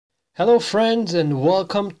Hello friends and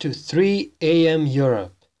welcome to 3 a.m.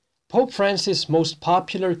 Europe. Pope Francis' most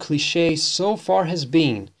popular cliché so far has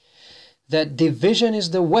been that division is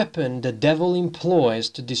the weapon the devil employs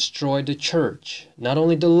to destroy the church, not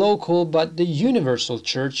only the local but the universal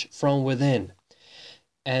church from within.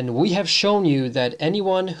 And we have shown you that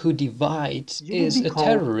anyone who divides is a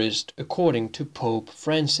terrorist according to Pope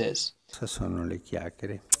Francis. Sono le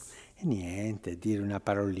chiacchiere. E niente, dire una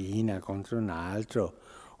parolina contro un altro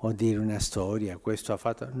o dire una storia, questo ha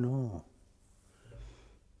fatto... No.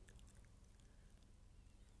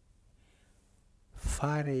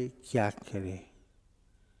 Fare chiacchiere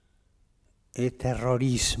è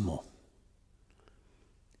terrorismo,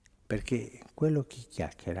 perché quello che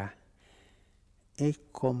chiacchiera è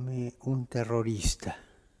come un terrorista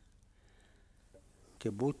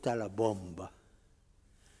che butta la bomba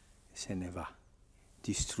e se ne va,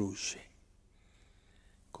 distrugge,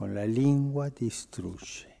 con la lingua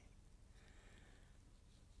distrugge,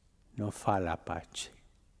 non fa la pace.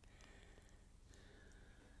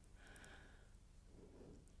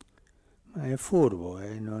 Ma è furbo,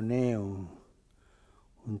 non è un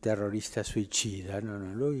terrorista suicida, no,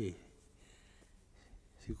 lui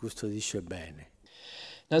si custodisce bene.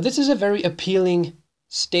 Now this is a very appealing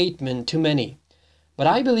statement to many, but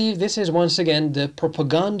I believe this is once again the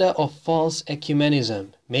propaganda of false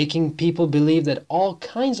ecumenism, making people believe that all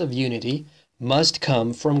kinds of unity must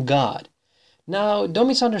come from God. Now, don't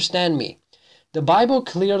misunderstand me. The Bible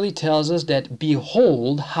clearly tells us that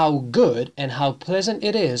behold how good and how pleasant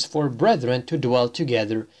it is for brethren to dwell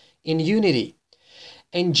together in unity.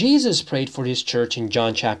 And Jesus prayed for his church in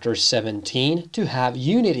John chapter 17 to have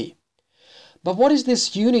unity. But what is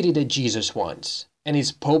this unity that Jesus wants? And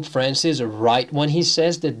is Pope Francis right when he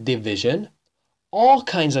says that division, all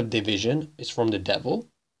kinds of division, is from the devil?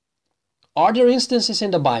 Are there instances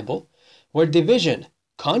in the Bible where division,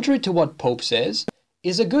 contrary to what Pope says,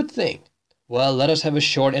 is a good thing? Well, let us have a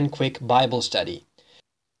short and quick Bible study.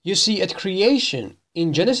 You see, at creation,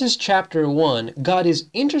 in Genesis chapter 1, God is,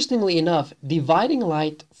 interestingly enough, dividing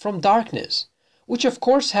light from darkness, which of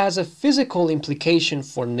course has a physical implication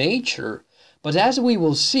for nature, but as we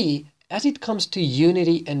will see, as it comes to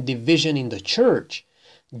unity and division in the church,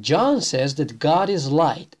 John says that God is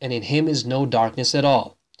light and in him is no darkness at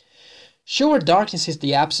all. Sure, darkness is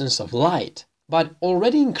the absence of light, but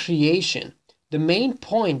already in creation, the main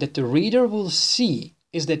point that the reader will see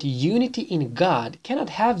is that unity in God cannot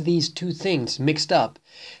have these two things mixed up,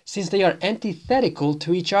 since they are antithetical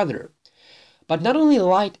to each other. But not only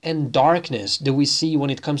light and darkness do we see when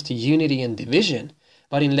it comes to unity and division,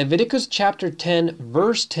 but in Leviticus chapter 10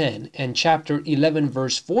 verse 10 and chapter 11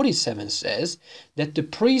 verse 47 says that the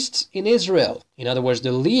priests in Israel, in other words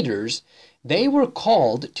the leaders, they were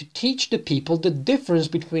called to teach the people the difference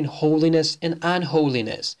between holiness and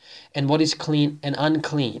unholiness, and what is clean and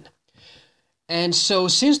unclean. And so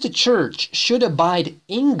since the church should abide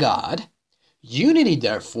in God, unity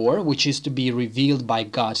therefore, which is to be revealed by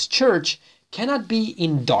God's church, cannot be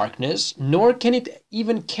in darkness, nor can it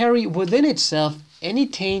even carry within itself any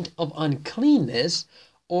taint of uncleanness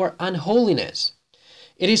or unholiness.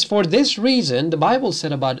 It is for this reason the Bible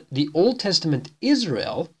said about the Old Testament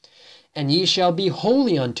Israel, "And ye shall be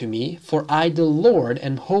holy unto me, for I the Lord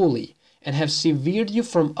am holy, and have severed you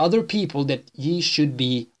from other people that ye should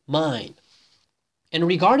be mine." And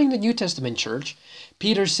regarding the New Testament church,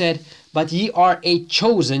 Peter said, "But ye are a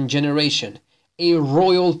chosen generation, a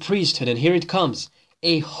royal priesthood," and here it comes,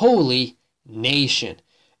 "a holy nation,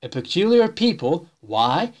 a peculiar people."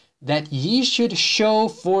 Why? "That ye should show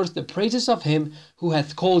forth the praises of him who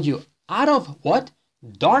hath called you out of" what?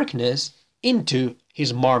 "Darkness into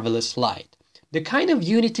his marvelous light." The kind of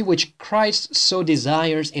unity which Christ so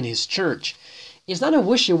desires in his church is not a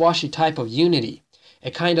wishy-washy type of unity, a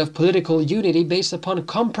kind of political unity based upon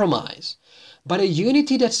compromise, but a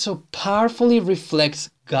unity that so powerfully reflects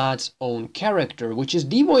God's own character, which is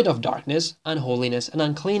devoid of darkness, unholiness, and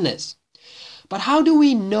uncleanness. But how do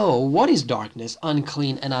we know what is darkness,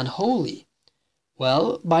 unclean, and unholy?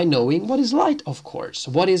 Well, by knowing what is light, of course,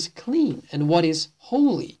 what is clean, and what is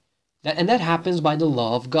holy. And that happens by the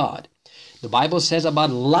law of God. The Bible says about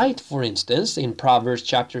light, for instance, in Proverbs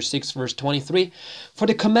chapter 6, verse 23, "For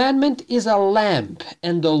the commandment is a lamp,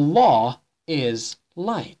 and the law is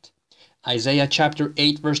light." Isaiah chapter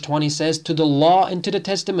 8, verse 20 says, "To the law and to the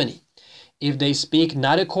testimony, if they speak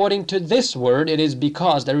not according to this word, it is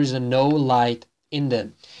because there is no light in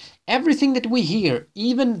them." Everything that we hear,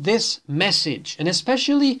 even this message, and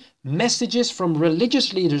especially messages from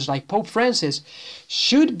religious leaders like Pope Francis,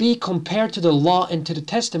 should be compared to the law and to the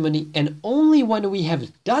testimony, and only when we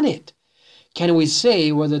have done it can we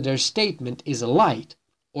say whether their statement is light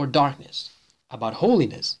or darkness. About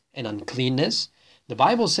holiness and uncleanness, the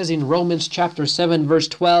Bible says in Romans chapter 7 verse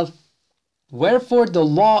 12, "Wherefore the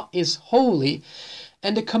law is holy,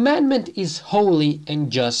 and the commandment is holy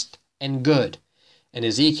and just and good." And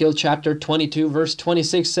Ezekiel chapter 22 verse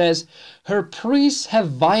 26 says, "Her priests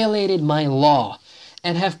have violated my law,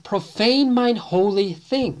 and have profaned mine holy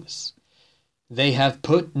things. They have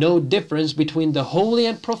put no difference between the holy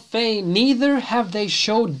and profane, neither have they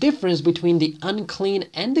showed difference between the unclean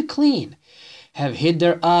and the clean, have hid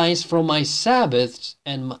their eyes from my Sabbaths,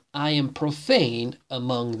 and I am profane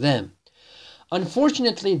among them."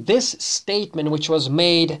 Unfortunately, this statement, which was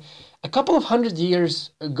made a couple of hundred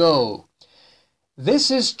years ago, this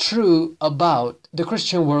is true about the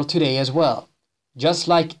Christian world today as well. Just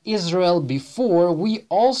like Israel before, we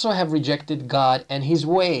also have rejected God and His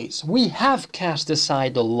ways. We have cast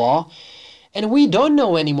aside the law, and we don't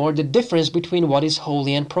know anymore the difference between what is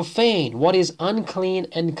holy and profane, what is unclean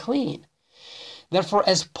and clean. Therefore,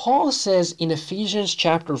 as Paul says in Ephesians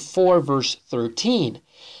chapter 4 verse 13,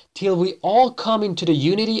 "Till we all come into the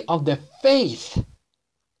unity of the faith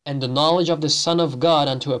and the knowledge of the Son of God,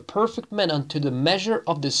 unto a perfect man, unto the measure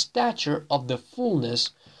of the stature of the fullness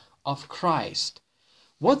of Christ."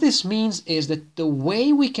 What this means is that the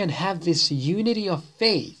way we can have this unity of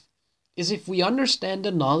faith is if we understand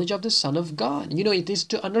the knowledge of the Son of God. You know, it is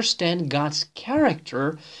to understand God's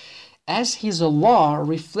character as His law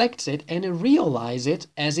reflects it and realize it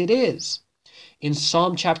as it is. In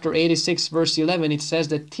Psalm chapter 86 verse 11, it says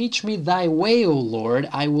that, "Teach me thy way, O Lord,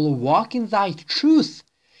 I will walk in thy truth.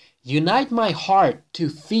 Unite my heart to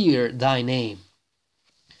fear thy name."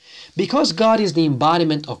 Because God is the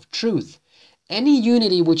embodiment of truth, any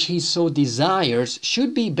unity which He so desires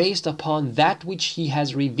should be based upon that which He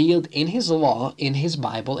has revealed in His law, in His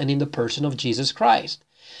Bible, and in the person of Jesus Christ.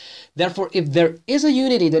 Therefore, if there is a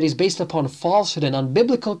unity that is based upon falsehood and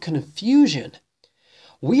unbiblical confusion,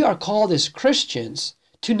 we are called as Christians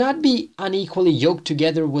to not be unequally yoked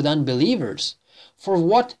together with unbelievers. For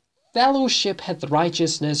what fellowship hath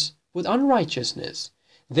righteousness with unrighteousness?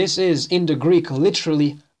 This is, in the Greek,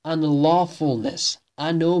 literally unlawfulness.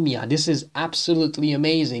 Anomia. This is absolutely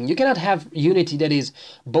amazing. You cannot have unity that is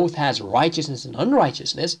both has righteousness and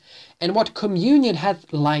unrighteousness. And what communion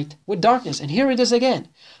hath light with darkness? And here it is again.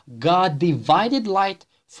 God divided light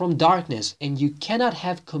from darkness, and you cannot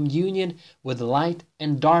have communion with light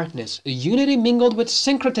and darkness. A unity mingled with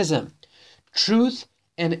syncretism. Truth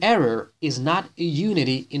and error is not a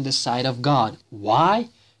unity in the sight of God. Why?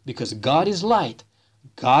 Because God is light,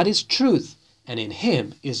 God is truth, and in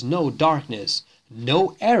Him is no darkness,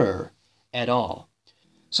 no error at all.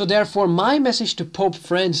 So therefore, my message to Pope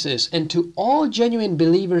Francis and to all genuine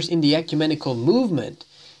believers in the ecumenical movement,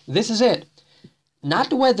 this is it.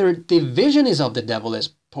 Not whether division is of the devil, as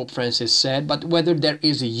Pope Francis said, but whether there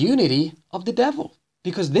is a unity of the devil.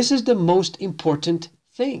 Because this is the most important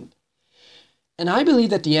thing. And I believe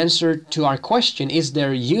that the answer to our question, is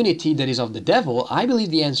there unity that is of the devil? I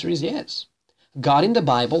believe the answer is yes. God in the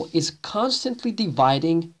Bible is constantly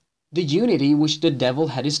dividing the unity which the devil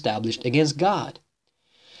had established against God.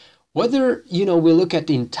 Whether, we look at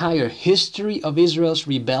the entire history of Israel's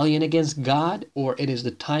rebellion against God, or it is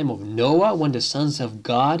the time of Noah when the sons of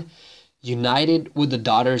God united with the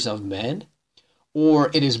daughters of men, or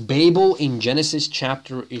it is Babel in Genesis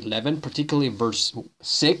chapter 11, particularly verse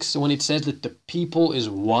 6, when it says that the people is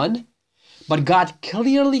one, but God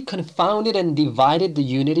clearly confounded and divided the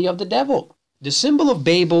unity of the devil. The symbol of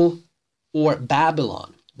Babel, or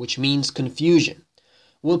Babylon, which means confusion,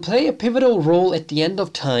 will play a pivotal role at the end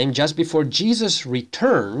of time, just before Jesus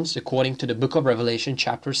returns, according to the book of Revelation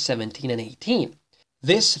chapters 17 and 18.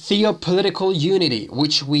 This theopolitical unity,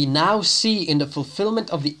 which we now see in the fulfillment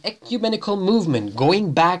of the ecumenical movement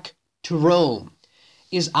going back to Rome,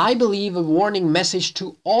 is, I believe, a warning message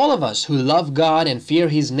to all of us who love God and fear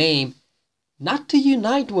His name, not to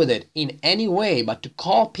unite with it in any way, but to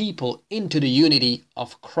call people into the unity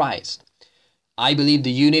of Christ. I believe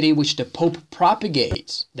the unity which the Pope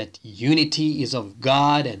propagates, that unity is of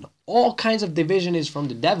God and all kinds of division is from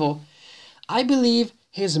the devil, I believe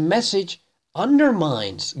his message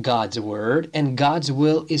undermines God's word, and God's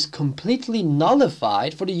will is completely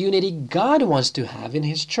nullified for the unity God wants to have in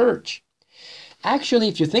His church. Actually,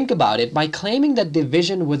 if you think about it, by claiming that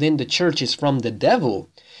division within the church is from the devil,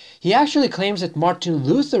 he actually claims that Martin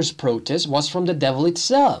Luther's protest was from the devil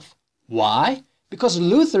itself. Why? Because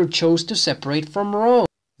Luther chose to separate from Rome.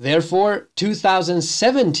 Therefore,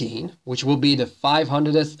 2017, which will be the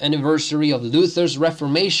 500th anniversary of Luther's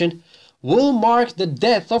Reformation, will mark the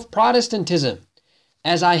death of Protestantism.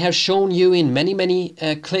 as I have shown you in many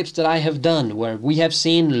clips that I have done, where we have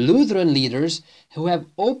seen Lutheran leaders who have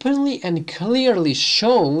openly and clearly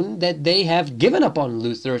shown that they have given up on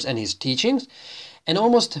Luther and his teachings and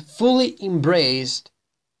almost fully embraced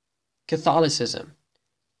Catholicism.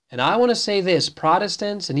 And I want to say this,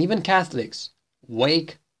 Protestants and even Catholics,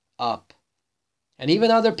 wake up. And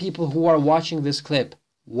even other people who are watching this clip,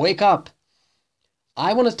 wake up.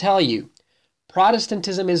 I want to tell you,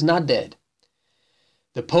 Protestantism is not dead.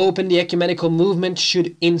 The Pope and the ecumenical movement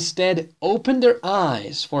should instead open their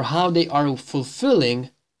eyes for how they are fulfilling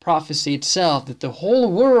prophecy itself, that the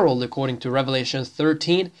whole world, according to Revelation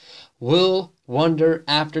 13, will wander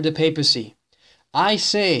after the papacy. I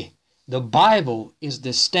say, the Bible is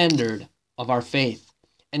the standard of our faith.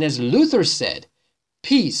 And as Luther said,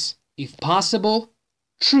 peace, if possible,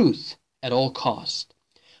 truth at all cost.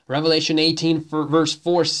 Revelation 18 verse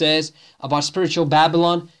 4 says about spiritual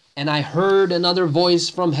Babylon, and I heard another voice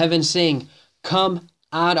from heaven saying, come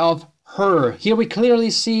out of her. Here we clearly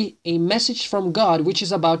see a message from God which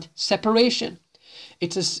is about separation.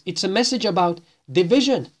 It's a message about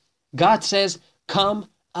division. God says, come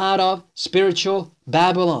out of spiritual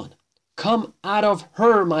Babylon. Come out of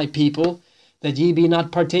her, my people, that ye be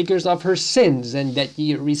not partakers of her sins, and that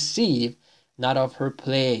ye receive not of her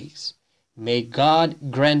plagues. May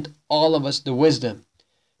God grant all of us the wisdom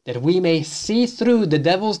that we may see through the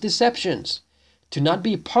devil's deceptions, to not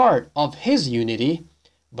be part of his unity,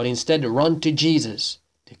 but instead run to Jesus,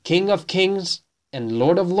 the King of Kings and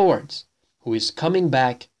Lord of Lords, who is coming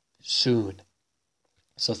back soon.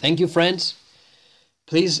 So thank you, friends.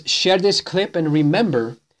 Please share this clip and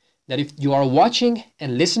remember that if you are watching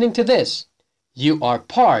and listening to this, you are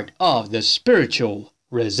part of the spiritual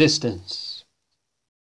resistance.